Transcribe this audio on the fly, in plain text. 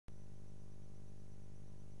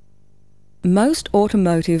Most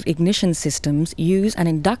automotive ignition systems use an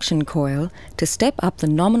induction coil to step up the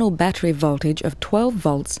nominal battery voltage of 12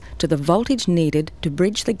 volts to the voltage needed to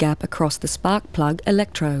bridge the gap across the spark plug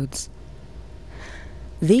electrodes.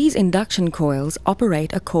 These induction coils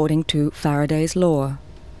operate according to Faraday's law.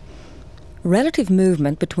 Relative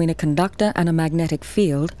movement between a conductor and a magnetic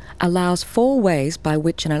field allows 4 ways by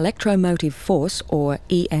which an electromotive force, or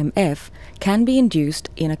EMF, can be induced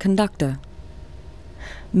in a conductor.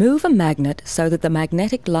 Move a magnet so that the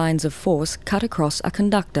magnetic lines of force cut across a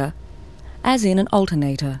conductor, as in an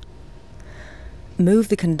alternator. Move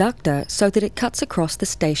the conductor so that it cuts across the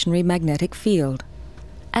stationary magnetic field,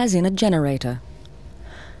 as in a generator.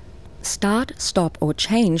 Start, stop, or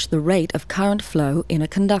change the rate of current flow in a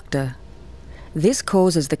conductor. This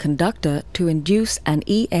causes the conductor to induce an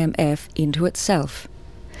EMF into itself.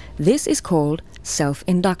 This is called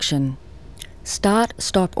self-induction. Start,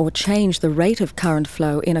 stop, or change the rate of current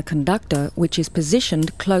flow in a conductor which is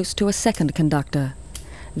positioned close to a second conductor.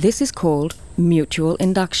 This is called mutual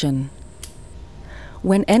induction.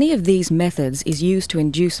 When any of these methods is used to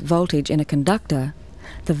induce voltage in a conductor,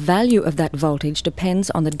 the value of that voltage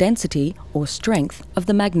depends on the density or strength of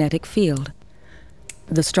the magnetic field.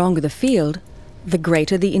 The stronger the field, the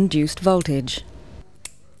greater the induced voltage.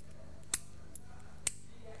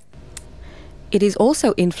 It is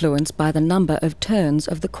also influenced by the number of turns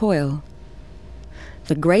of the coil.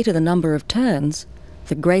 The greater the number of turns,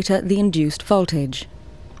 the greater the induced voltage.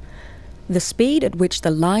 The speed at which the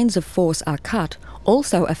lines of force are cut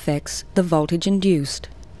also affects the voltage induced.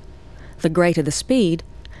 The greater the speed,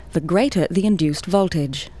 the greater the induced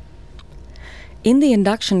voltage. In the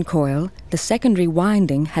induction coil, the secondary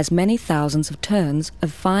winding has many thousands of turns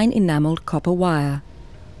of fine enameled copper wire.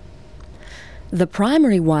 The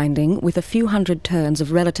primary winding, with a few hundred turns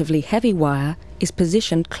of relatively heavy wire, is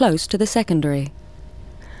positioned close to the secondary.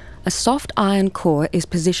 A soft iron core is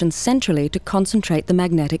positioned centrally to concentrate the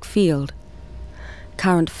magnetic field.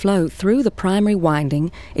 Current flow through the primary winding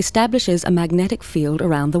establishes a magnetic field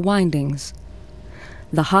around the windings.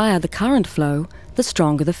 The higher the current flow, the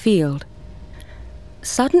stronger the field.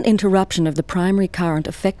 Sudden interruption of the primary current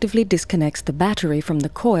effectively disconnects the battery from the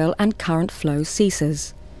coil and current flow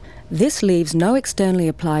ceases. This leaves no externally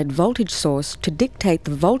applied voltage source to dictate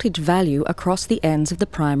the voltage value across the ends of the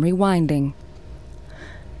primary winding.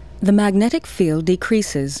 The magnetic field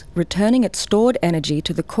decreases, returning its stored energy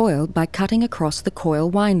to the coil by cutting across the coil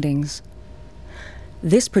windings.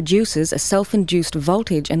 This produces a self-induced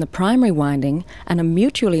voltage in the primary winding and a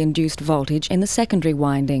mutually induced voltage in the secondary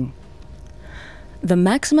winding. The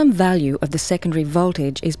maximum value of the secondary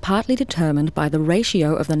voltage is partly determined by the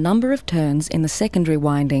ratio of the number of turns in the secondary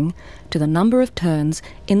winding to the number of turns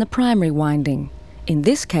in the primary winding, in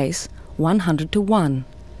this case 100 to 1,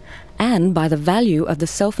 and by the value of the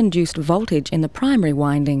self-induced voltage in the primary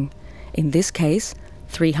winding, in this case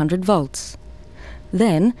 300 volts.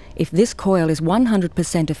 Then, if this coil is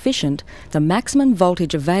 100% efficient, the maximum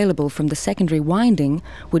voltage available from the secondary winding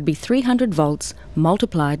would be 300 volts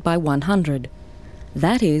multiplied by 100.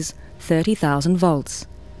 That is 30,000 volts.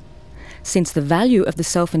 Since the value of the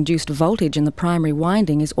self-induced voltage in the primary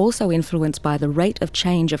winding is also influenced by the rate of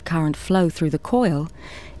change of current flow through the coil,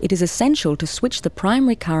 it is essential to switch the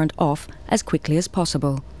primary current off as quickly as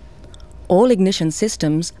possible. All ignition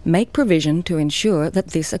systems make provision to ensure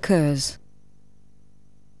that this occurs.